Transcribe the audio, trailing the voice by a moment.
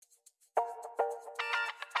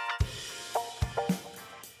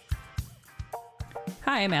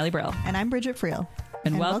Hi, I'm Allie Brill. And I'm Bridget Friel.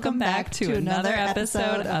 And welcome back to another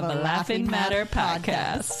episode of a Laughing Matter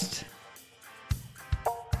podcast.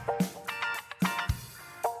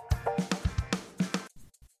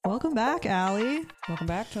 Welcome back, Allie. Welcome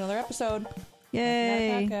back to another episode.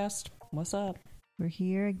 Yay. Podcast. What's up? We're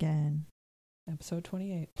here again. Episode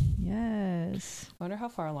 28. Yes. I wonder how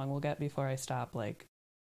far along we'll get before I stop,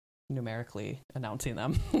 numerically announcing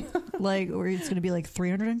them. Or it's going to be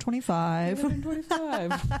 325. 325.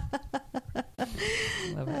 Love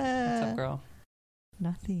it. What's up, girl?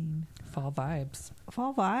 Nothing. Fall vibes.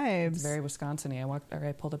 Fall vibes. It's very Wisconsin-y.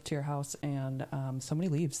 I pulled up to your house and so many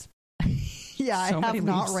leaves. Yeah, So I have many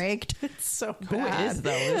not leaves. raked. It's so Who bad. is,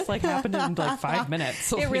 though? It's happened in 5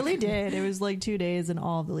 minutes. It really did. It was 2 days and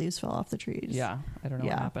all of the leaves fell off the trees. Yeah, I don't know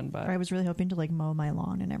what happened, but I was really hoping to mow my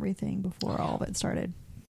lawn and everything before all of it started.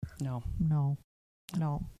 No,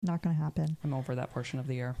 not gonna happen. I'm over that portion of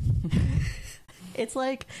the year. It's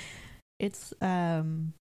how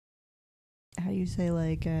do you say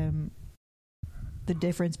the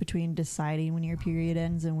difference between deciding when your period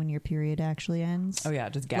ends and when your period actually ends. Oh yeah,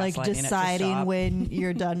 just gaslighting it to deciding stop. when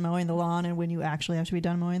you're done mowing the lawn and when you actually have to be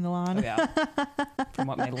done mowing the lawn. Oh yeah, from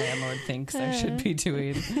what my landlord thinks I should be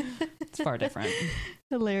doing. It's far different.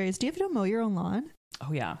 Hilarious. Do you have to mow your own lawn?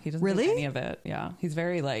 Oh yeah, he doesn't Really? do any of it. Yeah, he's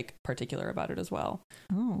very particular about it as well.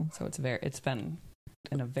 Oh, So it's been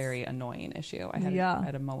a very annoying issue. I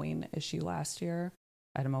had a mowing issue last year.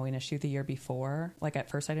 I had a mowing issue the year before. At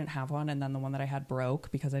first I didn't have one, and then the one that I had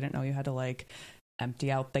broke because I didn't know you had to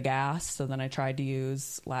empty out the gas. So then I tried to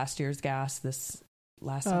use last year's gas this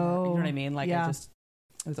last summer. You know what I mean? It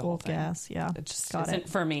was a whole old thing. gas. Yeah, It just Got isn't it.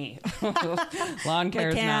 for me. Lawn care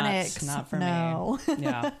Mechanics, is not for no. me.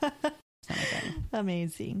 Yeah, it's not my thing.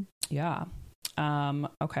 Amazing. Yeah.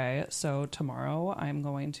 Okay. So tomorrow I'm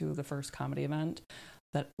going to the first comedy event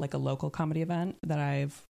a local comedy event that I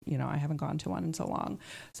haven't gone to one in so long.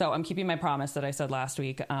 So I'm keeping my promise that I said last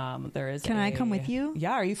week. There is. Can I come with you?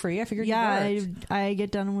 Yeah. Are you free? I figured. Yeah, you worked. I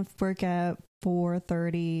get done with work at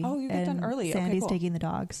 4:30. Oh, you get done early. Okay, Sandy's cool. taking the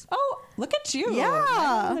dogs. Oh, look at you. Yeah.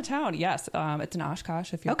 Right in the town. Yes. It's in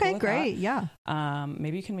Oshkosh. If you're Okay, cool with great. that. Yeah.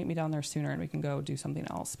 Maybe you can meet me down there sooner and we can go do something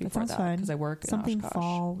else before sounds fun. because I work Something in Oshkosh.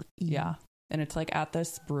 fall. Yeah. And it's at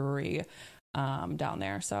this brewery down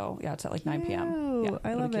there. So yeah, it's at 9 p.m. Yeah,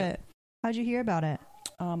 I love it. How'd you hear about it?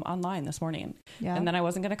 Online this morning. Yeah. And then I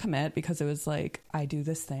wasn't going to commit because it was I do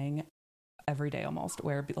this thing every day almost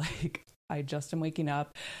where I just am waking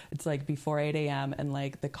up. It's before 8 a.m. and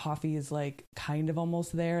the coffee is kind of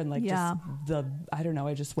almost there. And just I don't know.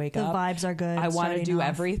 I just wake up. The vibes are good. I want to do off.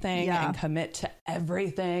 everything and commit to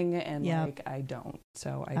everything. And I don't.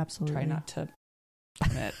 So I try not to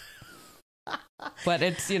commit. But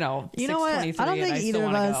it's, You know what? I don't think either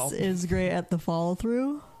of us is great at the follow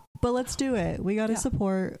through. But let's do it. We got to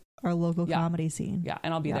support our local comedy scene. Yeah,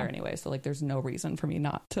 and I'll be there anyway. So there's no reason for me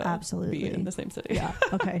not to be in the same city. Yeah.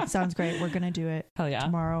 Okay. Sounds great. We're gonna do it. Hell yeah.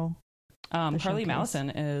 Tomorrow. Carly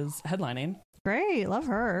Mallison is headlining. Great. Love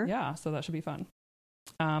her. Yeah. So that should be fun.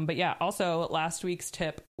 But yeah. Also, last week's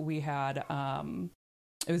tip we had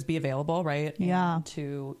it was be available, right? Yeah. And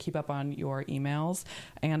to keep up on your emails,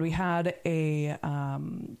 and we had a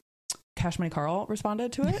Cash Money Carl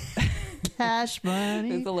responded to it. Cash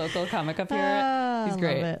Money. He's a local comic up here. He's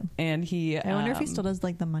great. Love it. And he I wonder if he still does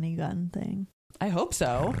the money gun thing. I hope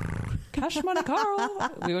so. Cash Money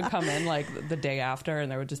Carl. We would come in the day after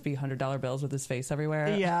and there would just be $100 bills with his face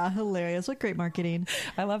everywhere. Yeah, hilarious. What great marketing.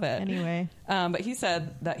 I love it. Anyway. But he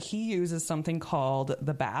said that he uses something called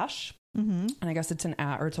The Bash. Mm-hmm. And I guess it's an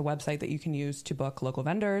app or it's a website that you can use to book local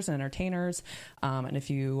vendors and entertainers. And if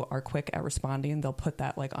you are quick at responding, they'll put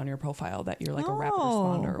that on your profile that you're a rapid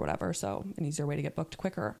responder or whatever. So an easier way to get booked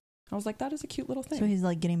quicker. I was like, that is a cute little thing. So he's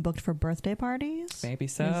getting booked for birthday parties? Maybe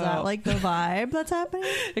so. Is that the vibe that's happening?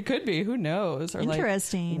 It could be. Who knows? Or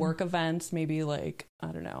interesting. Work events, maybe I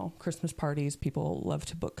don't know, Christmas parties. People love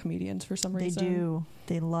to book comedians for some reason. They do.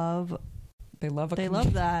 They love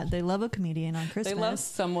that. They love a comedian on Christmas. They love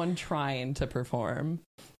someone trying to perform.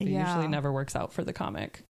 It usually never works out for the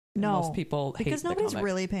comic. No. Most people hate because nobody's the comic.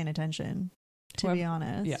 really paying attention, to be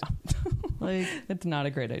honest. Yeah. It's not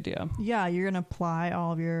a great idea. Yeah, you're going to ply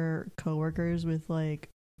all of your coworkers with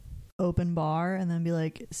open bar and then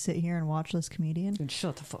be sit here and watch this comedian. And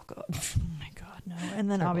shut the fuck up. Oh my God, no.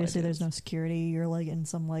 And then obviously there's no security. You're in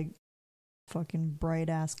some fucking bright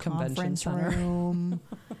ass conference room.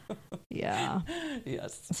 Yeah.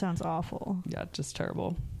 Yes. Sounds awful. Yeah, just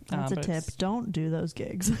terrible. That's a tip. Don't do those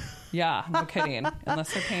gigs. Yeah, no kidding.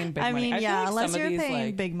 Unless they're paying big money. I mean, unless you're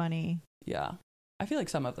paying big money. Yeah. I feel like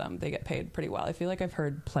some of them, they get paid pretty well. I feel like I've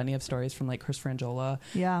heard plenty of stories from like Chris Frangiola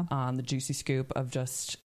on the Juicy Scoop of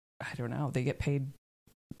just, I don't know, they get paid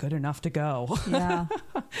good enough to go. Yeah.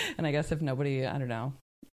 And I guess if nobody, I don't know,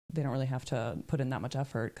 they don't really have to put in that much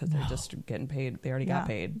effort because they're just getting paid. They already got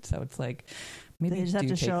paid. So it's like, maybe they just have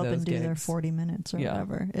to show up and do their 40 minutes or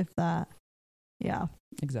whatever, if that. Yeah.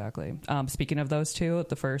 Exactly. Speaking of those two,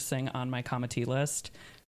 the first thing on my comedy list,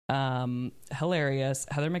 hilarious.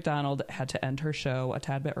 Heather McDonald had to end her show a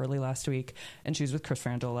tad bit early last week, and she was with Chris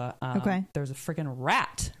Frangiola. There was a freaking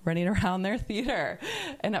rat running around their theater,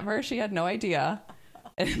 and at first she had no idea.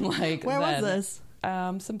 And like, where was this?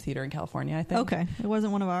 Some theater in California, I think. Okay. It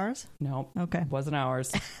wasn't one of ours? No. Okay. Wasn't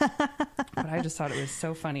ours. But I just thought it was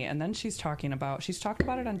so funny. And then she's talked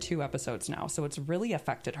about it on 2 episodes now. So it's really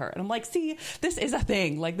affected her. And I'm like, see, this is a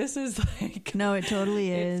thing. Like, this is like... No, it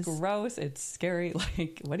totally is. It's gross. It's scary.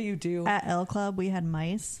 Like, what do you do? At L Club, we had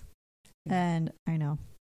mice. And I know.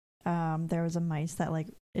 There was a mice that, like,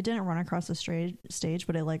 it didn't run across the stage,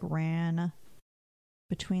 but it, like, ran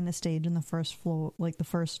between the stage and the first floor, like, the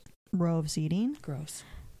first row of seating. Gross.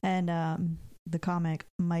 And the comic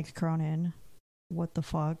Mike Cronin, what the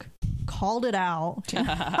fuck, called it out.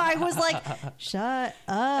 I was like, shut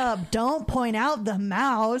up, don't point out the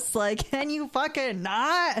mouse, like, can you fucking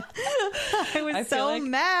not? I was so like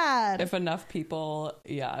mad. If enough people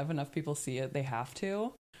see it, they have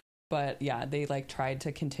to. But yeah, they like tried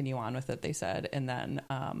to continue on with it, they said. And then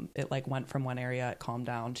it like went from one area, it calmed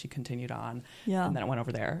down, she continued on. Yeah. And then it went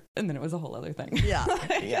over there. And then it was a whole other thing. Yeah.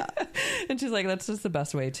 Yeah. And she's like, that's just the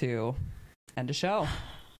best way to end a show.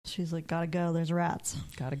 She's like, gotta go, there's rats.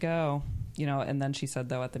 Gotta go. You know, and then she said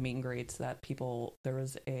though at the meet and greets that there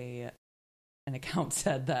was an account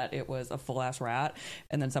said that it was a full ass rat,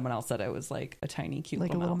 and then someone else said it was like a tiny cute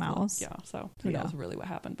like little mouse. Yeah. So who knows really what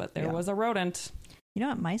happened, but there was a rodent. You know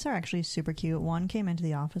what? Mice are actually super cute. One came into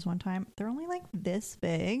the office one time. They're only like this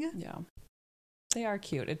big. Yeah. They are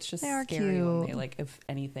cute. It's just scary cute. When they like, if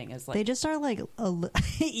anything is like... They just are like...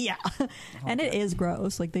 yeah. And it is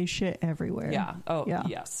gross. Like they shit everywhere. Yeah. Oh, yeah.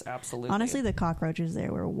 Yes, absolutely. Honestly, the cockroaches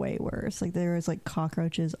there were way worse. Like there was like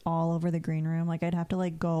cockroaches all over the green room. Like I'd have to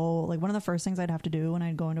like go... Like one of the first things I'd have to do when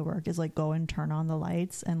I'd go into work is like go and turn on the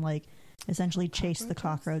lights and like essentially chase the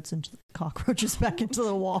cockroaches back into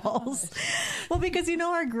the walls. Well, because you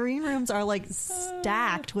know our green rooms are like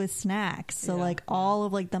stacked with snacks, so like all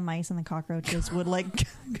of like the mice and the cockroaches would like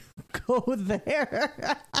go there.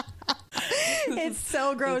 It's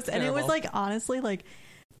so gross. And it was like honestly like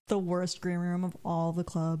the worst green room of all the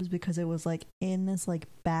clubs, because it was like in this like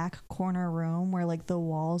back corner room where like the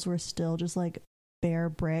walls were still just like bare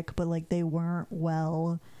brick, but like they weren't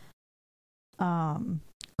well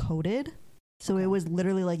coated, so it was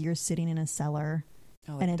literally like you're sitting in a cellar.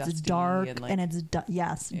 Like and it's dark and it's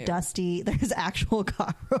dusty. There's actual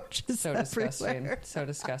cockroaches so everywhere.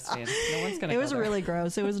 Disgusting. No one's gonna it was really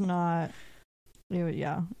gross. It was not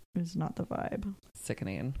it was not the vibe.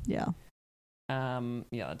 Sickening. Yeah,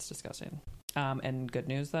 that's disgusting. And good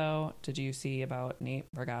news though, did you see about Nate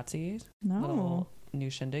Bargatze? No. Little new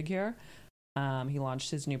shindig here. He launched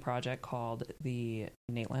his new project called the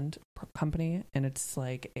Nateland Company, and it's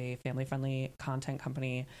like a family-friendly content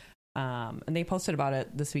company. And they posted about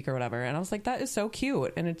it this week or whatever, and I was like, that is so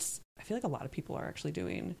cute. And I feel like a lot of people are actually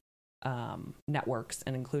doing networks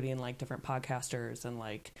and including like different podcasters and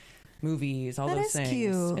like movies, all those things.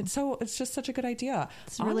 Cute. It's just such a good idea.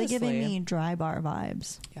 It's really giving me Dry Bar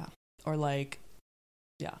vibes. Yeah. Or like,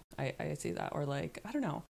 I see that. Or like, I don't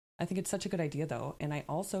know. I think it's such a good idea though. And I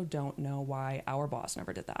also don't know why our boss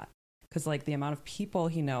never did that. Because like the amount of people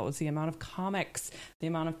he knows, the amount of comics, the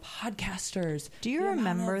amount of podcasters. Do you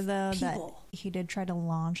remember though that he did try to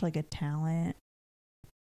launch like a talent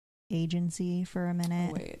agency for a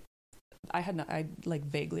minute? Oh, wait, I like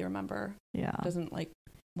vaguely remember. Yeah. Doesn't like.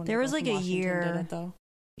 There was like a year. Did it, though?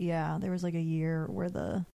 Yeah, there was like a year where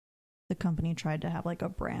the company tried to have like a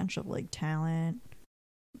branch of like talent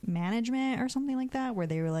management or something like that, where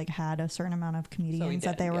they were like had a certain amount of comedians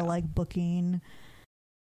that they were like booking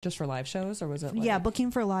just for live shows, or was it like... booking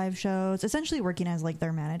for live shows, essentially working as like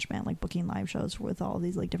their management, like booking live shows with all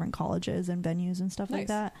these like different colleges and venues and stuff like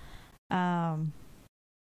that.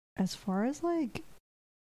 As far as like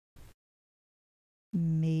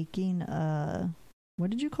making what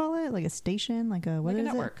did you call it, like a station, like a what like is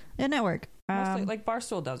a network it? A network. Mostly, like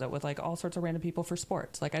Barstool does it with like all sorts of random people for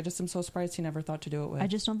sports. Like I just am so surprised he never thought to do it with. I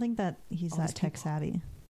just don't think that he's that tech savvy.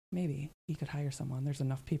 Maybe he could hire someone. There's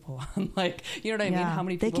enough people on, like, you know what I mean? How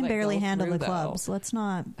many people they can barely handle the clubs. Let's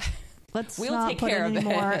not we'll not take put care any of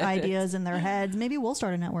more ideas in their heads. Maybe we'll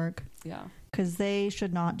start a network. Yeah, because they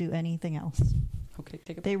should not do anything else. Okay,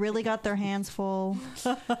 take it. They really got their hands full.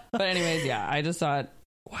 But anyways, yeah, I just thought,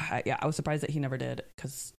 I was surprised that he never did,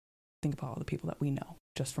 because think about all the people that we know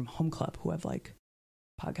just from home club who have like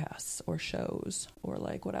podcasts or shows or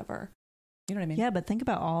like whatever. You know what I mean? Yeah, but think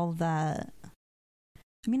about all that.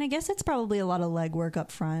 I mean, I guess it's probably a lot of legwork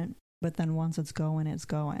up front, but then once it's going, it's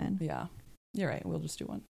going. Yeah, you're right. We'll just do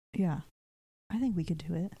one. Yeah, I think we could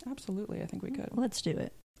do it. Absolutely, I think we could. Let's do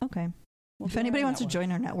it. Okay. If anybody wants to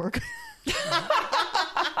join our network.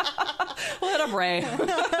 We'll hit up Ray.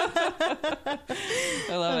 I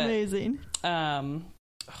love Amazing. it.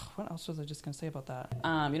 What else was I just going to say about that?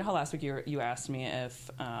 You know how last week you asked me if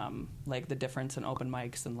like the difference in open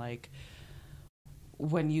mics, and like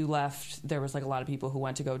when you left, there was like a lot of people who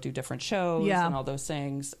went to go do different shows and all those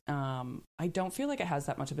things. I don't feel like it has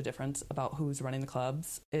that much of a difference about who's running the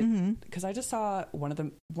clubs, because I just saw one of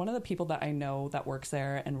the people that I know that works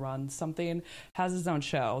there and runs something has his own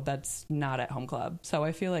show that's not at home club. So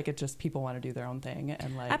I feel like it just, people want to do their own thing,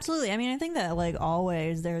 and like absolutely. I mean, I think that like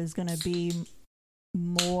always there's going to be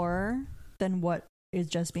more than what is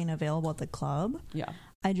just being available at the club. Yeah,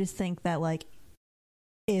 I just think that like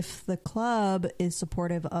if the club is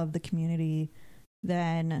supportive of the community,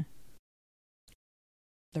 then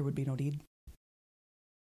there would be no need.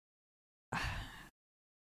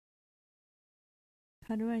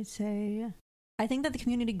 How do I say? I think that the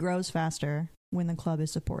community grows faster when the club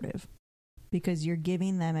is supportive, because you're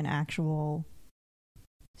giving them an actual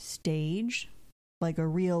stage, like a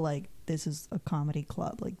real, like, this is a comedy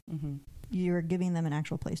club. Like, you're giving them an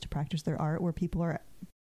actual place to practice their art where people are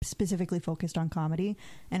specifically focused on comedy,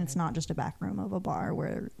 and it's not just a back room of a bar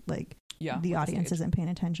where like the audience isn't paying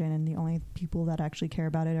attention and the only people that actually care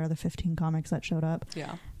about it are the 15 comics that showed up.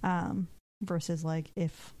 Versus like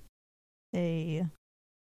if a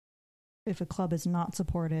club is not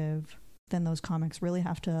supportive, then those comics really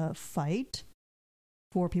have to fight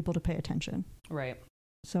for people to pay attention. Right.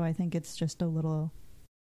 So I think it's just a little,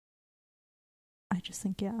 I just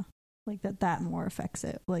think like that more affects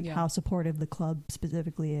it, like how supportive the club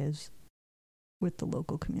specifically is with the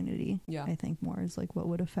local community. I think more is like what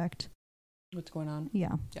would affect what's going on.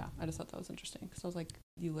 I just thought that was interesting, because I was like,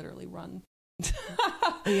 you literally run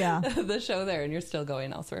the show there and you're still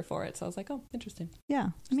going elsewhere for it. So I was like, oh, interesting.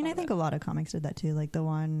 I mean, I think a lot of comics did that too. Like the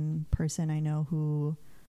one person I know who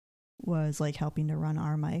was like helping to run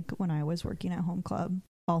our mic when I was working at home club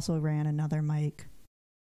also ran another mic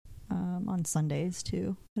on Sundays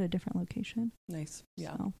too at a different location. Nice.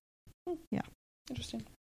 So, Interesting.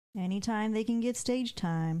 Anytime they can get stage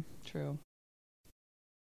time. True.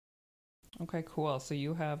 Okay, cool. So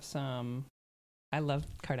you have some, I love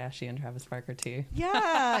Kardashian Travis Barker tea.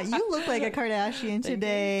 Yeah, you look like a Kardashian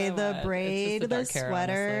today. So the braid, the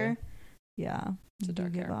sweater. Hair, yeah. It's a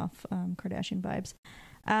dark give hair. Off Kardashian vibes.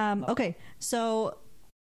 Okay, so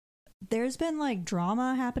there's been like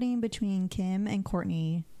drama happening between Kim and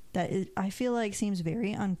Kourtney that I feel like seems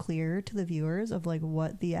very unclear to the viewers of like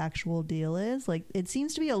what the actual deal is. Like it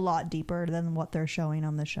seems to be a lot deeper than what they're showing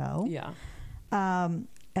on the show. Yeah.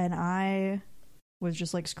 And I was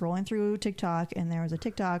just like scrolling through TikTok, and there was a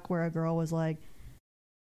TikTok where a girl was like,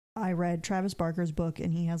 I read Travis Barker's book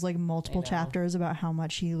and he has like multiple chapters about how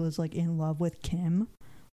much he was like in love with Kim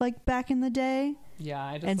like back in the day.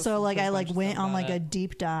 And so like I like went on like a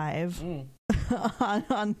deep dive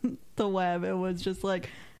on the web. It was just like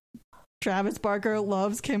Travis Barker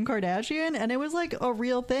loves Kim Kardashian, and it was like a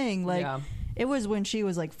real thing. Like it was when she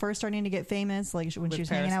was like first starting to get famous, like when she was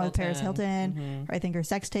hanging out with Paris Hilton. I think her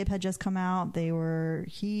sex tape had just come out.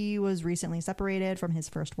 He was recently separated from his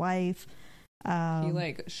first wife. He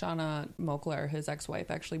like Shauna Mokler, his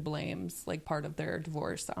ex-wife, actually blames like part of their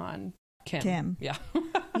divorce on Kim. Yeah.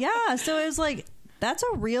 So it was like, that's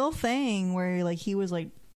a real thing where like he was like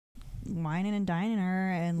whining and dining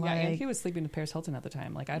her, and like and he was sleeping with Paris Hilton at the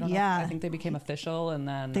time. Like I don't know. I think they became official, and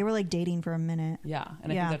then they were like dating for a minute. And I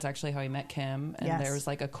think that's actually how he met Kim. And there was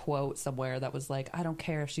like a quote somewhere that was like, I don't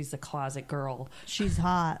care if she's a closet girl, she's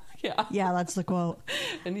hot. That's the quote.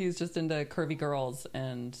 And he's just into curvy girls,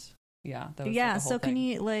 and that was like the whole so thing. Can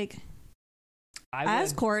you like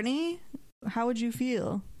as Kourtney, how would you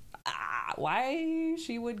feel? Why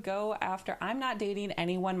she would go after, I'm not dating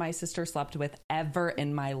anyone my sister slept with ever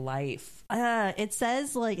in my life. It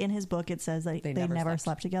says like in his book, it says that they never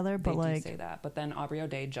slept together, but they like do say that. But then Aubrey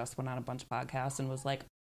O'Day just went on a bunch of podcasts and was like,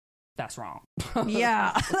 that's wrong.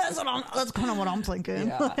 That's kind of what I'm thinking.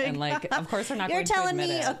 And like, of course they're not You're going to telling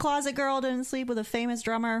me a closet girl didn't sleep with a famous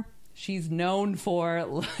drummer? She's known for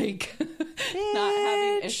like not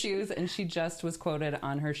having issues, and she just was quoted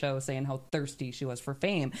on her show saying how thirsty she was for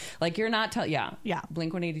fame. Like, you're not yeah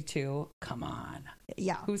Blink-182, come on,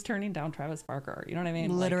 who's turning down Travis Barker? You know what I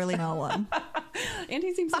mean? Literally no one. And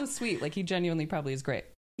he seems so sweet. Like, he genuinely probably is great.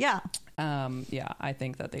 I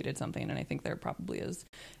think that they did something, and I think there probably is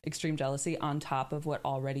extreme jealousy on top of what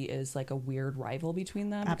already is like a weird rival between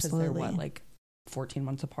them. Absolutely. Because they're like 14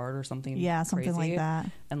 months apart or something. Something crazy. like that.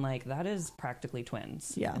 And like, that is practically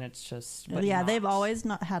twins. And it's just they've always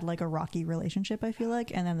not had like a rocky relationship, I feel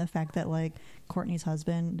like. And then the fact that like Kourtney's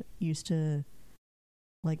husband used to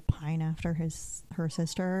like pine after her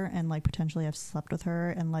sister and like potentially have slept with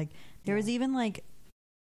her, and like there was even like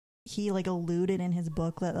he like alluded in his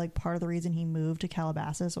book that like part of the reason he moved to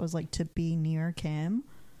Calabasas was like to be near Kim.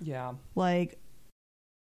 Like,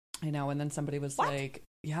 I know. And then somebody was like,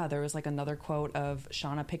 there was like another quote of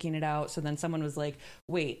Shauna picking it out. So then someone was like,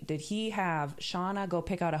 wait, did he have Shauna go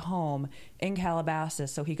pick out a home in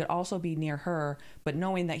Calabasas so he could also be near her, but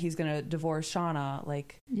knowing that he's going to divorce Shauna?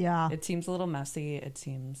 Like, it seems a little messy. It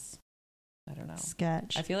seems, I don't know,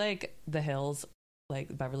 sketch. I feel like the Hills,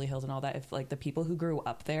 like Beverly Hills and all that, if like the people who grew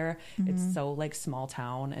up there, it's so like small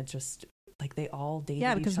town. It's just like they all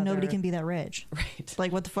dated because each other. nobody can be that rich. Right.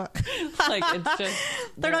 Like, what the fuck? Like, it's just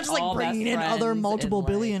they're not just like bringing in other multiple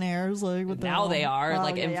billionaires. Like, what the now hell? They are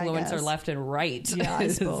like influencer left and right. I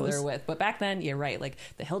suppose they're with. But back then, you're right. Like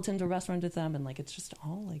the Hiltons were best friends with them, and like it's just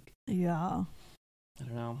all like I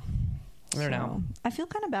don't know. I don't know. I feel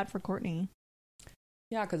kind of bad for Kourtney.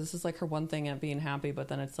 Yeah, because this is like her one thing at being happy, but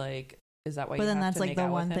then it's like, is that why? But you then have that's to like make the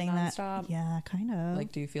out one with him thing nonstop? that kind of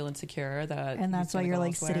like, do you feel insecure that? And that's why you're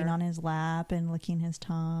like sitting on his lap and licking his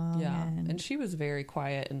tongue. And she was very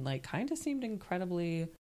quiet and like kind of seemed incredibly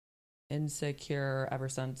insecure ever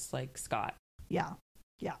since like Scott.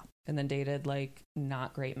 And then dated like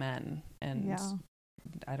not great men, and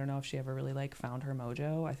I don't know if she ever really like found her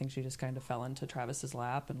mojo. I think she just kind of fell into Travis's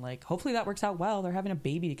lap, and like hopefully that works out well. They're having a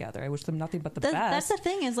baby together. I wish them nothing but the best. That's the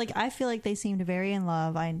thing, is like I feel like they seemed very in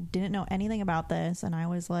love. I didn't know anything about this, and I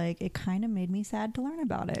was like, it kind of made me sad to learn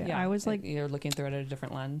about it. I was like, you're looking through it at a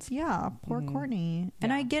different lens. Poor Kourtney.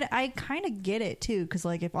 And I kind of get it too, because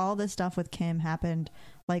like if all this stuff with Kim happened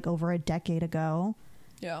like over a decade ago,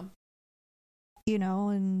 you know,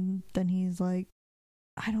 and then he's like,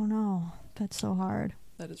 I don't know. That's so hard.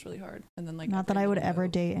 That is really hard. And then like, not that I would ever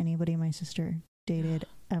date anybody my sister dated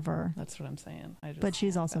ever. That's what I'm saying. But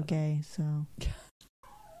she's also gay, so.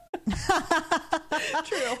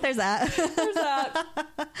 True. There's that.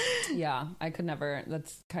 Yeah, I could never.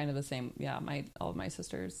 That's kind of the same. Yeah, all of my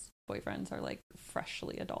sisters' boyfriends are like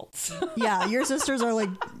freshly adults. Yeah, your sisters are like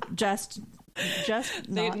just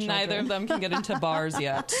neither of them can get into bars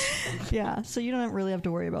yet. Yeah, so you don't really have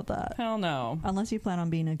to worry about that. Hell no. Unless you plan on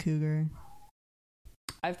being a cougar.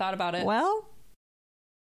 I've thought about it. Well,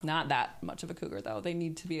 not that much of a cougar though. They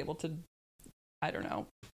need to be able to, I don't know,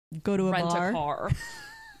 go to rent bar. a car.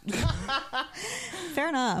 Fair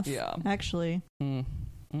enough. Yeah. Actually,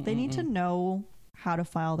 they need to know how to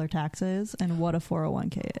file their taxes and what a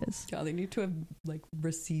 401k is. Yeah, they need to have like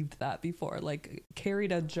received that before, like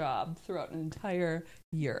carried a job throughout an entire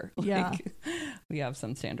year. Like, we have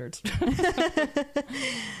some standards.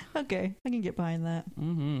 Okay, I can get behind that.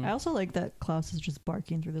 I also like that Klaus is just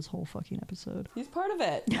barking through this whole fucking episode. He's part of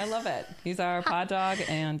it. I love it. He's our pod dog,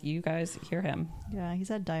 and you guys hear him. Yeah, he's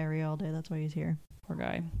had diarrhea all day. That's why he's here. Poor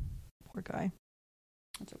guy.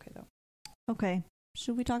 It's okay though. Okay,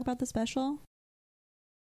 should we talk about the special?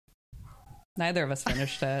 Neither of us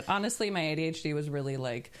finished it. Honestly, my ADHD was really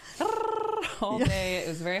like all day. It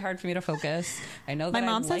was very hard for me to focus. I know that my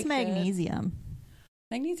mom says magnesium.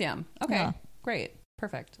 Magnesium. Okay, great.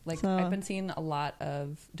 Perfect. Like, I've been seeing a lot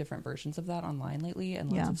of different versions of that online lately,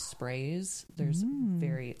 and lots of sprays. There's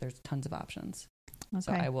tons of options. Okay.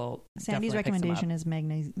 So I will. Sandy's recommendation is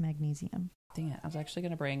magnesium. Dang it. I was actually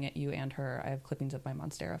going to bring you and her. I have clippings of my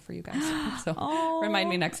Monstera for you guys. So remind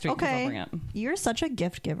me next week. Okay. I'll bring it. You're such a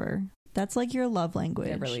gift giver. That's like your love language.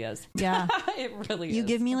 It really is. Yeah. It really is. You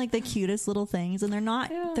give me like the cutest little things, and they're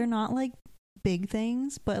not like big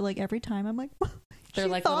things, but like every time I'm like, they're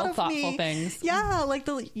like little thoughtful things. Yeah, like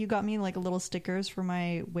you got me like little stickers for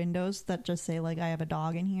my windows that just say like I have a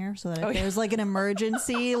dog in here, so that if there's like an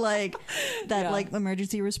emergency, like that like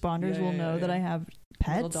emergency responders will know that I have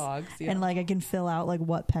pets, little dogs, and like I can fill out like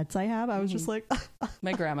what pets I have. I was just like,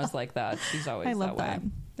 my grandma's like that. She's always I love that.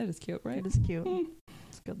 That is cute, right? It is cute.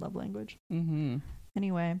 It's a good love language.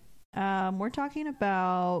 Anyway, we're talking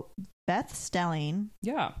about Beth Stelling.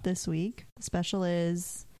 Yeah. This week, the special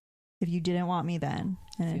is If You Didn't Want Me Then,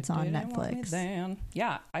 and it's on Netflix.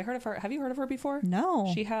 Yeah, I heard of her. Have you heard of her before?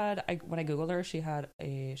 No. She had, when I Googled her, she had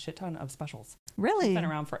a shit ton of specials. Really? She's been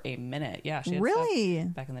around for a minute. Yeah. She had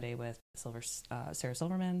stuff back in the day with Sarah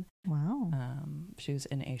Silverman. Wow. She was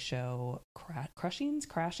in a show,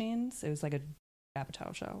 Crashings. It was like a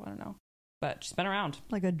Apatow show. I don't know. But she's been around.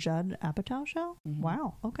 Like a Judd Apatow show? Mm-hmm.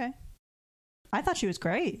 Wow. Okay. I thought she was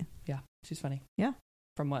great. Yeah, she's funny. Yeah.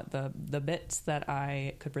 From what the bits that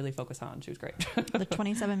I could really focus on, she was great. The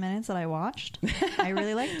 27 minutes that I watched, I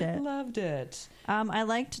really liked it. Loved it. I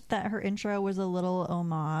liked that her intro was a little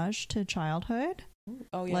homage to childhood.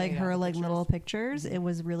 Oh yeah, like her like pictures. Little pictures. It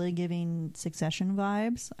was really giving Succession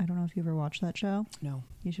vibes. I don't know if you ever watched that show. No,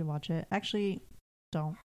 you should watch it. Actually,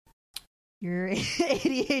 don't. Your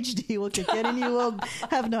ADHD will kick in and you will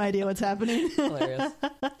have no idea what's happening. Hilarious.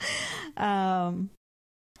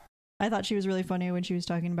 I thought she was really funny when she was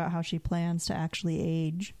talking about how she plans to actually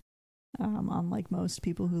age, unlike most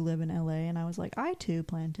people who live in LA. And I was like, I too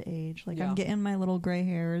plan to age. Like, I'm getting my little gray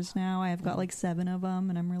hairs now. I've got like 7 of them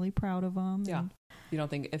and I'm really proud of them. Yeah. You don't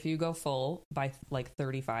think if you go full by like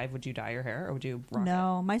 35, would you dye your hair or would you rock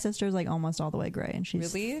it? My sister's like almost all the way gray and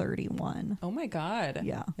she's really? 31. Oh my God.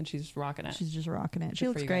 Yeah. And she's rocking it. She's just rocking it. She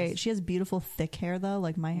looks great. Guys. She has beautiful thick hair though.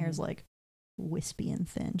 Like my hair's like wispy and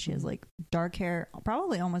thin. She has like dark hair,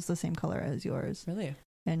 probably almost the same color as yours. Really?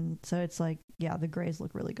 And so it's like, yeah, the grays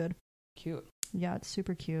look really good. Cute. Yeah, it's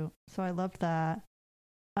super cute. So I loved that.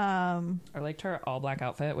 I liked her all black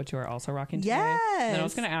outfit, which you are also rocking today. Yes. And I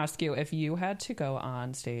was going to ask you if you had to go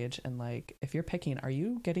on stage and like, if you're picking, are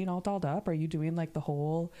you getting all dolled up? Are you doing like the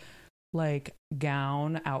whole like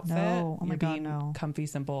gown outfit? No. Oh my God, being no. Comfy,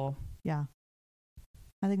 simple. Yeah.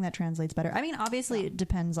 I think that translates better. I mean, obviously it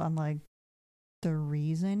depends on like the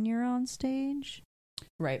reason you're on stage.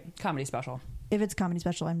 Right. Comedy special. If it's comedy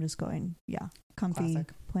special, I'm just going, comfy,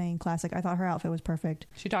 classic. Playing classic. I thought her outfit was perfect.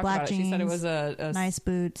 She talked Black about jeans, it. She said it was a nice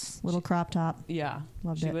boots, little crop top. Yeah.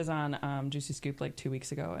 Loved she it. was on Juicy Scoop like 2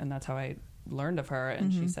 weeks ago, and that's how I learned of her.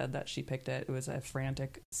 And she said that she picked it. It was a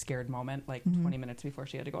frantic, scared moment, like 20 minutes before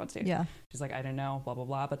she had to go on stage. Yeah. She's like, I don't know, blah, blah,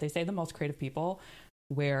 blah. But they say the most creative people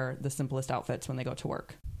wear the simplest outfits when they go to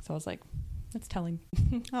work. So I was like, it's telling.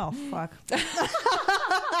 Oh, fuck.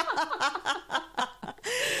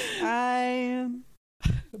 I'm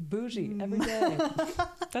bougie every day.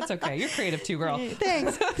 That's okay. You're creative too, girl.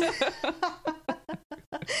 Thanks.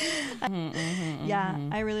 Yeah,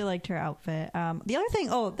 I really liked her outfit. The other thing,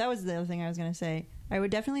 that was the other thing I was going to say. I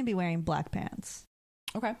would definitely be wearing black pants.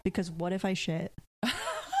 Okay. Because what if I shit?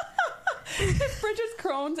 If Bridget's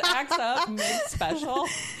Crohn's acts up mid-special.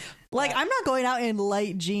 Like, I'm not going out in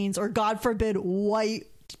light jeans or, God forbid, white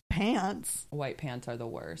pants. White pants are the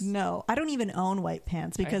worst. No, I don't even own white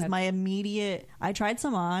pants because I tried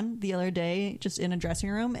some on the other day just in a dressing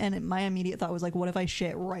room and my immediate thought was like, what if I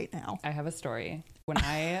shit right now? I have a story. When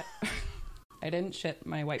I didn't shit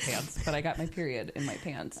my white pants, but I got my period in white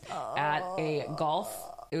pants at a golf.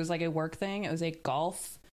 It was like a work thing. It was a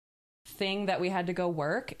golf thing that we had to go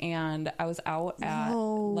work, and I was out at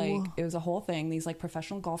like, it was a whole thing. These like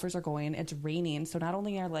professional golfers are going, it's raining, so not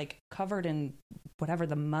only are like covered in whatever,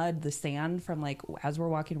 the mud, the sand from like as we're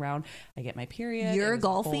walking around, I get my period. You're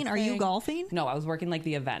golfing? Are you golfing? No, I was working like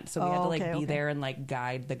the event, so we had to like be there and like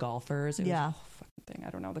guide the golfers. It was a fucking thing. I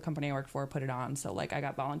don't know, the company I worked for put it on, so like I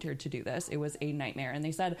got volunteered to do this. It was a nightmare. And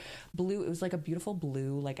they said blue, it was like a beautiful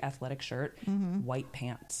blue like athletic shirt, white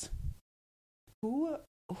pants.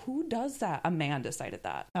 Who does that? A man decided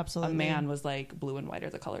that. Absolutely. A man was like, blue and white are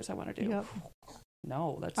the colors I want to do. Yep.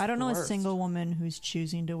 No, that's I don't know worst. A single woman who's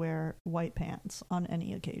choosing to wear white pants on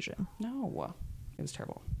any occasion. No, it was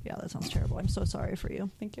terrible. Yeah, that sounds terrible. I'm so sorry for you.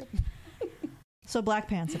 Thank you. So black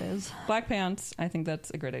pants it is. Black pants. I think that's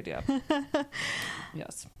a great idea.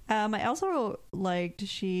 Yes. I also liked,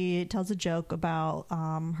 she tells a joke about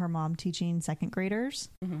her mom teaching second graders.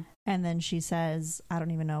 And then she says, I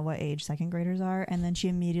don't even know what age second graders are. And then she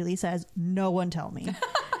immediately says, no one tell me.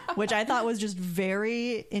 Which I thought was just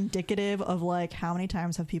very indicative of like how many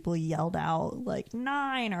times have people yelled out like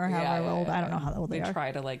 9 or however old. I don't know how old they are. They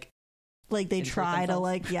try to like they try to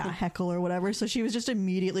like heckle or whatever. So she was just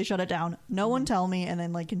immediately shut it down. No one tell me, and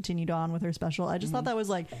then like continued on with her special. I just thought that was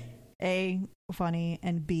like A, funny,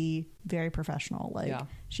 and B, very professional. Like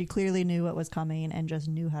she clearly knew what was coming and just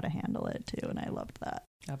knew how to handle it too, and I loved that.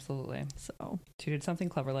 Absolutely. So she did something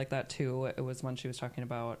clever like that too. It was when she was talking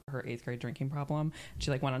about her 8th grade drinking problem. She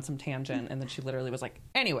like went on some tangent, and then she literally was like,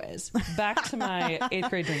 anyways, back to my 8th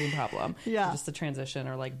grade drinking problem. Yeah. So just the transition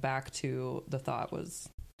or like back to the thought was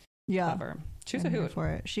clever. She was a hoot for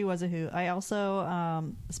it. She was a hoot. I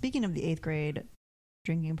also, speaking of the 8th grade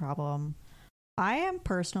drinking problem, I am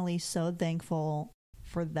personally so thankful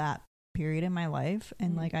for that period in my life.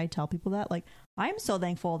 And like, I tell people that, like, I'm so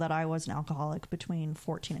thankful that I was an alcoholic between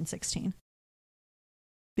 14 and 16.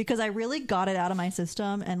 Because I really got it out of my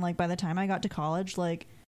system. And like, by the time I got to college, like,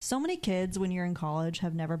 so many kids when you're in college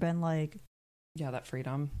have never been like, that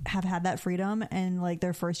freedom, have had that freedom, and like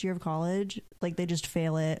their first year of college, like they just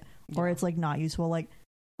fail it, or it's like not useful. Like,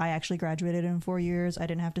 I actually graduated in 4 years. I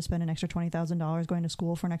didn't have to spend an extra $20,000 going to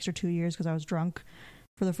school for an extra 2 years because I was drunk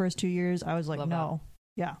for the first 2 years. I was like, no.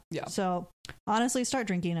 Yeah. So honestly, start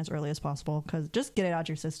drinking as early as possible, because just get it out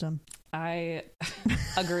your system. I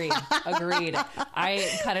agreed. I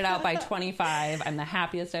cut it out by 25. I'm the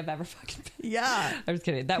happiest I've ever fucking been. Yeah. I'm just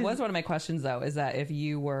kidding. That was one of my questions, though, is that if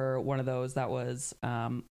you were one of those that was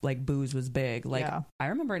like booze was big. Like, I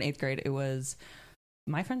remember in 8th grade, it was,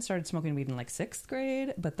 my friends started smoking weed in like 6th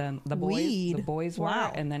grade, but then the boys were,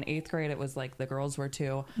 and then 8th grade, it was like the girls were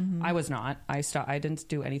too. I was not. I didn't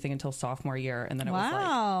do anything until sophomore year, and then it was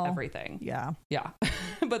like everything. Yeah.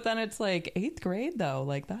 But then it's like 8th grade though,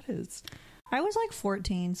 like that is. I was like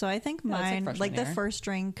 14, so I think mine, like the first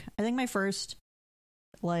drink, I think my first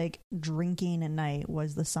like drinking at night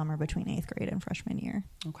was the summer between 8th grade and freshman year.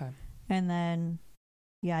 Okay. And then,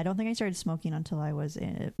 I don't think I started smoking until I was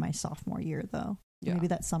in my sophomore year though. Yeah. Maybe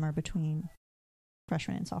that summer between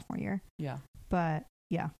freshman and sophomore year. Yeah. But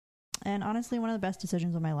and honestly, one of the best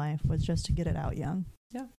decisions of my life was just to get it out young.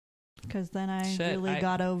 Yeah. Because then I really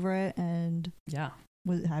got over it, and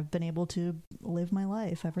have been able to live my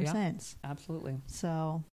life ever since. Absolutely.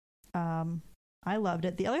 So I loved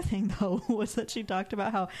it. The other thing though was that she talked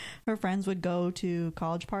about how her friends would go to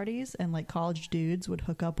college parties, and like college dudes would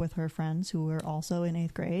hook up with her friends who were also in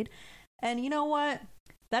 8th grade. And you know what?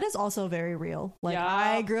 That is also very real. Like,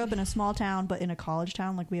 I grew up in a small town, but in a college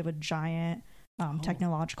town, like we have a giant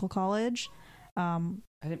technological college. I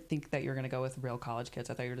didn't think that you were going to go with real college kids.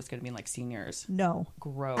 I thought you were just going to be like seniors. No.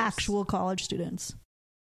 Gross. Actual college students.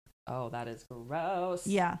 Oh, that is gross.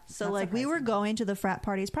 Yeah. So that's like surprising. We were going to the frat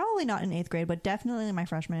parties, probably not in 8th grade, but definitely in my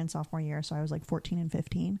freshman and sophomore year. So I was like 14 and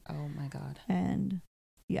 15. Oh my God. And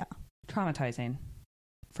traumatizing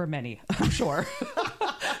for many, I'm sure.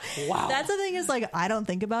 Wow. That's the thing, is like, I don't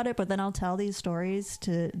think about it, but then I'll tell these stories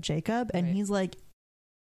to Jacob, and he's like,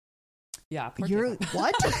 you're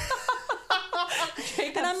what?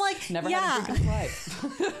 And I'm like, never had a drink in his life.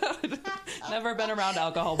 Never been around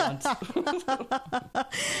alcohol once.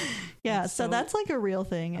 So that's like a real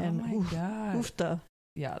thing. And oh my God. Oofta.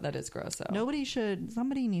 Yeah, that is gross though.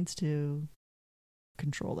 Somebody needs to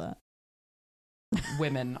control that.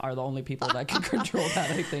 Women are the only people that can control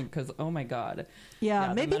that, I think, because oh my God.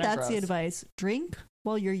 Maybe that's the advice. Drink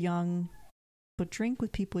while you're young, but drink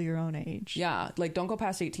with people your own age. Like don't go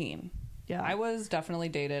past 18. I was definitely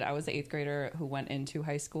dated. I was the 8th grader who went into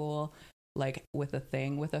high school like with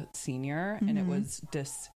a senior, and it was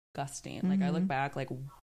disgusting. Like I look back, like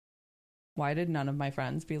why did none of my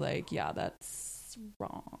friends be like, that's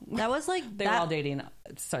wrong? That was like they were all dating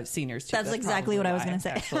seniors too. That's exactly what I was gonna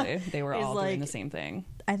say. Actually, they were all doing the same thing.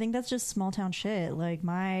 I think that's just small town shit. Like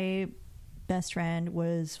my best friend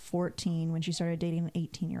was 14 when she started dating an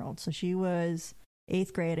 18-year-old, so she was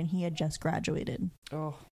 8th grade and he had just graduated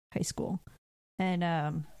high school,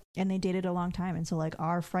 and they dated a long time. And so like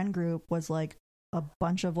our friend group was like a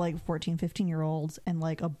bunch of like 14-15-year-olds and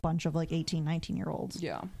like a bunch of like 18-19-year-olds.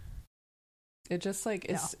 It just like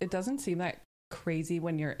it doesn't seem that crazy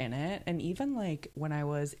when you're in it. And even like when I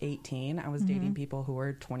was 18, I was dating people who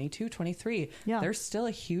were 22, 23. There's still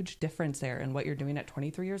a huge difference there in what you're doing at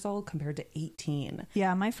 23 years old compared to 18.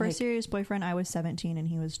 My first serious boyfriend, I was 17 and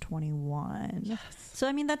he was 21. Yes. So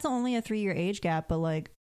I mean, that's only a 3-year age gap, but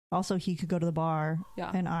like also he could go to the bar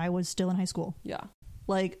and I was still in high school.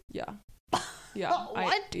 What?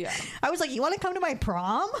 I was like, you want to come to my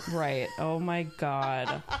prom? Right. Oh my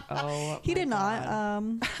God. He did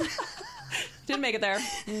not. Didn't make it there.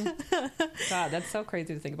 God, that's so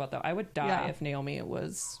crazy to think about though. I would die if Naomi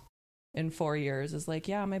was in 4 years is like,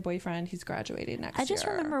 my boyfriend, he's graduating next year. I just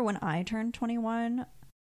remember when I turned 21,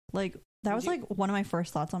 like that was like one of my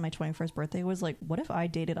first thoughts on my 21st birthday was like, what if I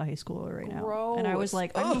dated a high schooler right now? Gross. And I was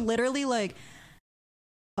like, I'm literally like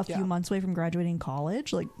a few months away from graduating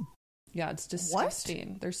college. Like, it's disgusting.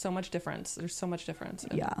 What? There's so much difference.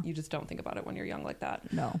 And you just don't think about it when you're young like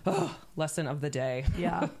that. No. Lesson of the day.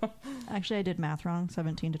 Actually, I did math wrong.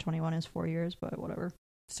 17 to 21 is 4 years, but whatever.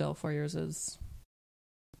 Still, 4 years is...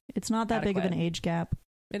 It's not that adequate. Big of an age gap.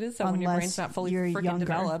 It is, when your brain's not fully freaking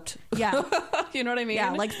developed. Yeah. You know what I mean?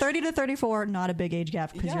 Yeah, like 30 to 34, not a big age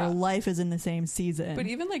gap because your life is in the same season. But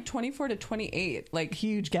even like 24 to 28, like...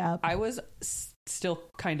 Huge gap. I was still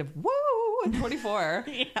kind of, woo! I'm 24.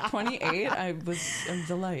 Yeah. 28. I'm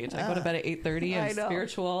delight. I go to bed at 8:30. I'm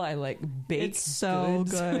spiritual. I like bake. It's so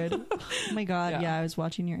good. Oh my God. Yeah. I was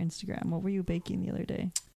watching your Instagram. What were you baking the other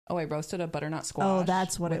day? Oh, I roasted a butternut squash. Oh,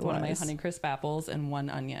 that's what it was. One of my Honeycrisp apples and 1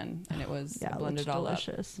 onion, and it was blended all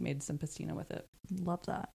delicious. Up. Made some pastina with it. Love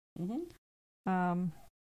that. Mm-hmm.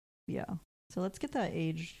 Yeah. So let's get that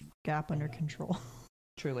age gap under control.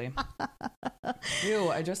 Truly. Ew,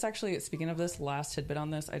 I just actually, speaking of this, last tidbit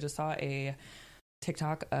on this, I just saw a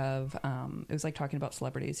TikTok of it was like talking about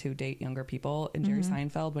celebrities who date younger people, and Jerry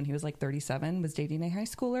Seinfeld, when he was like 37, was dating a high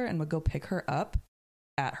schooler and would go pick her up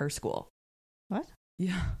at her school. What?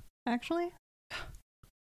 Yeah. Actually?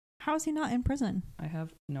 How is he not in prison? I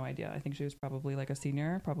have no idea. I think she was probably like a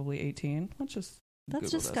senior, probably 18. That's Google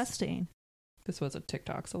disgusting. This was a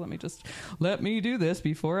TikTok, so let me do this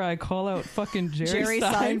before I call out fucking Jerry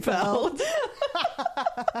Seinfeld.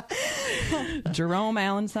 Jerome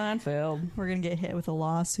Allen Seinfeld. We're gonna get hit with a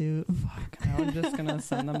lawsuit. Fuck. Now I'm just gonna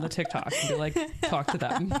send them the TikTok and be like, talk to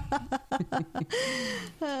them.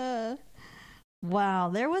 Wow,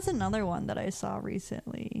 there was another one that I saw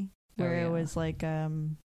recently where it was like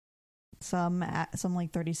some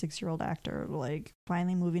like 36-year-old actor like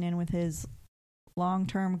finally moving in with his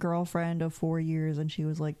long-term girlfriend of 4 years, and she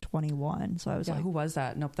was like 21. So I was like, who was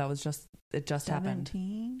that? Nope, that was it just 17?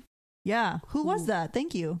 Happened. Yeah, who was that?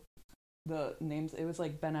 Thank you. The names, it was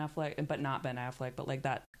like Ben Affleck, but not Ben Affleck, but like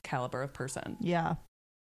that caliber of person. Yeah.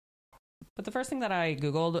 But the first thing that I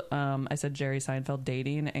Googled, I said Jerry Seinfeld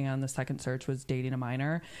dating, and the second search was dating a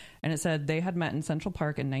minor, and it said they had met in Central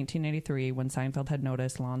Park in 1983 when Seinfeld had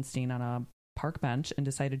noticed Lonstein on a park bench and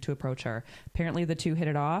decided to approach her. Apparently the two hit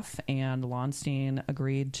it off, and Lonstein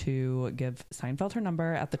agreed to give Seinfeld her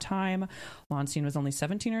number. At the time, Lonstein was only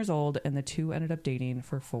 17 years old, and the two ended up dating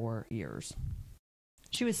for 4 years.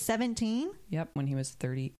 She was 17? Yep, when he was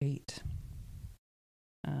 38.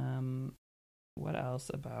 What else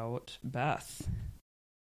about Beth?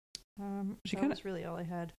 She kind of really all I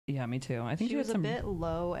had. Yeah, me too. I think she was a bit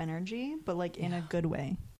low energy, but like in a good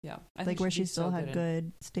way. Yeah, like where she still had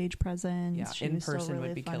good stage presence. Yeah, she in was person really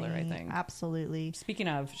would be funny. killer, I think. Absolutely. Speaking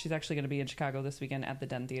of, she's actually going to be in Chicago this weekend at the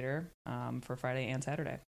Den Theater for Friday and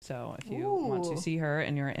Saturday. So if you want to see her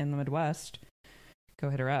and you're in the Midwest, go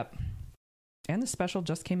hit her up. And the special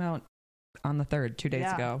just came out on the 3rd, 2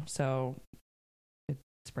 days ago. So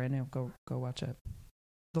it's brand new. Go watch it.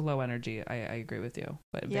 The low energy, I agree with you,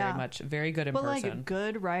 but very good in person. But like a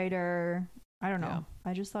good writer. I don't know.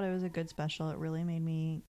 Yeah. I just thought it was a good special. It really made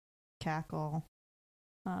me cackle.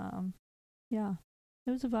 Yeah,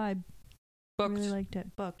 it was a vibe. Booked. I really liked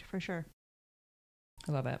it. Booked for sure.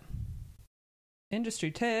 I love it.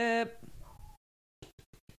 Industry tip.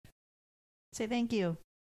 Say thank you.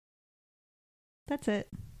 That's it.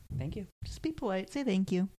 Thank you. Just be polite. Say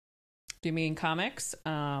thank you. Do you mean comics?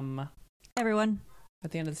 Everyone. At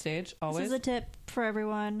the end of the stage, always. This is a tip for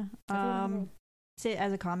everyone. Say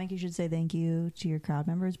as a comic, you should say thank you to your crowd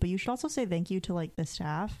members, but you should also say thank you to like the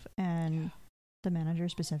staff and the manager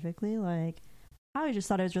specifically. Like, I always just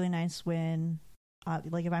thought it was really nice when,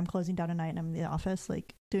 like, if I'm closing down a night and I'm in the office,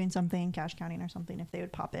 like doing something, cash counting or something, if they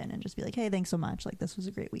would pop in and just be like, "Hey, thanks so much. Like, this was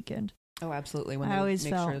a great weekend." Oh, absolutely. When I always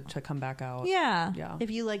make sure to come back out. Yeah.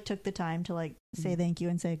 If you like took the time to like say thank you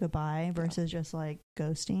and say goodbye versus just like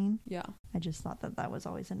ghosting. Yeah. I just thought that was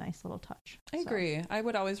always a nice little touch. I agree. I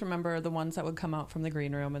would always remember the ones that would come out from the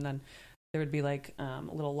green room, and then there would be like a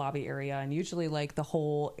little lobby area, and usually like the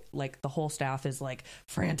whole staff is like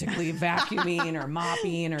frantically vacuuming or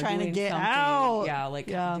mopping or trying doing to get something. out.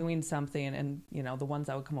 Yeah, doing something, and the ones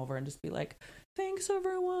that would come over and just be like, "Thanks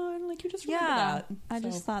everyone." Like, you just remember that. I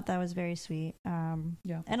just thought that was very sweet. And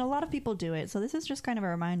a lot of people do it, so this is just kind of a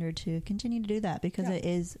reminder to continue to do that because it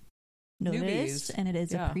is noticed and it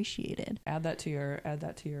is appreciated. Add that to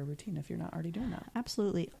your routine if you're not already doing that.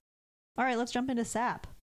 Absolutely. All right, let's jump into SAP.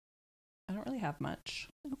 I don't really have much.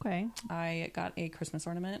 Okay. I got a Christmas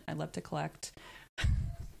ornament. I love to collect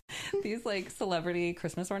these like celebrity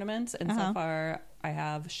Christmas ornaments, and so far I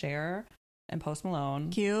have Cher and Post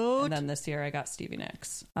Malone. Cute. And then this year I got Stevie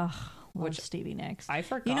Nicks. Oh, love Stevie Nicks. I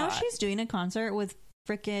forgot. You know she's doing a concert with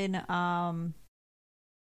freaking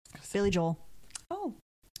Billy Joel. Oh,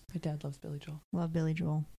 my dad loves Billy Joel. Love Billy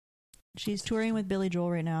Joel. She's touring with Billy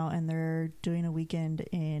Joel right now, and they're doing a weekend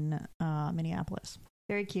in Minneapolis.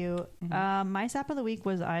 Very cute. Mm-hmm. My SAP of the week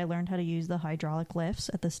was I learned how to use the hydraulic lifts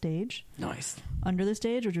at the stage. Nice. Under the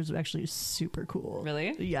stage, which was actually super cool.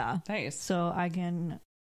 Really? Yeah. Nice. So I can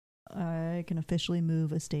officially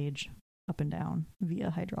move a stage up and down via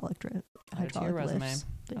hydraulic lifts.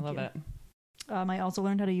 I love it. I also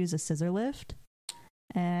learned how to use a scissor lift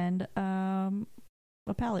and a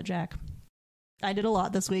pallet jack. I did a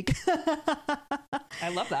lot this week. I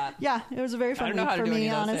love that. Yeah, it was a very fun week for me,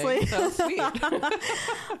 honestly. So sweet.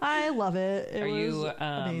 I love it. It was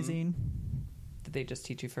amazing. Did they just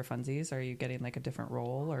teach you for funsies? Are you getting like a different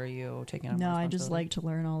role, or are you taking on No, I just like to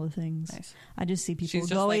learn all the things. Nice. I just see people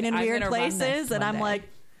going in weird places, and I'm like,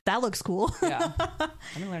 that looks cool. Yeah. I'm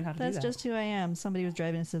going to learn how to do that. That's just who I am. Somebody was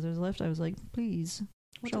driving a scissors lift. I was like, please,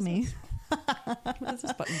 show me. What does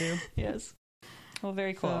this button do? Yes. Well,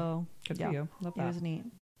 very cool. So, good for you. Love that. It was neat.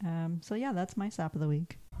 So yeah, that's my sap of the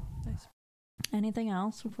week. Nice. Anything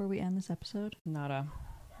else before we end this episode? Nada.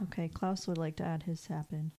 Okay, Klaus would like to add his sap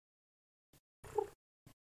in.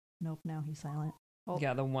 Nope, now he's silent. Oh.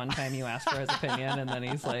 Yeah, the one time you asked for his opinion, and then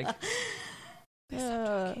he's like,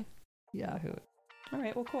 yeah. All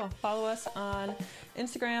right, well, cool. Follow us on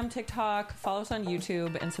Instagram, TikTok, follow us on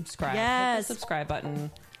YouTube, and subscribe. Yes. Hit the subscribe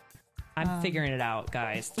button. I'm figuring it out,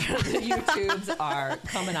 guys. The YouTubes are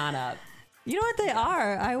coming on up. You know what they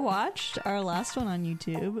are? I watched our last one on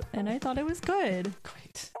YouTube, and I thought it was good.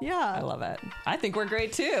 Great. Yeah. I love it. I think we're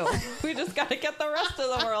great, too. We just got to get the rest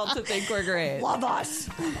of the world to think we're great. Love us.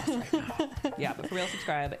 Right now. Yeah, but for real,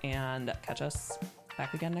 subscribe, and catch us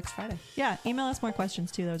back again next Friday. Yeah, email us more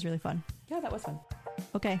questions, too. That was really fun. Yeah, that was fun.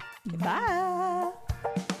 Okay. Bye.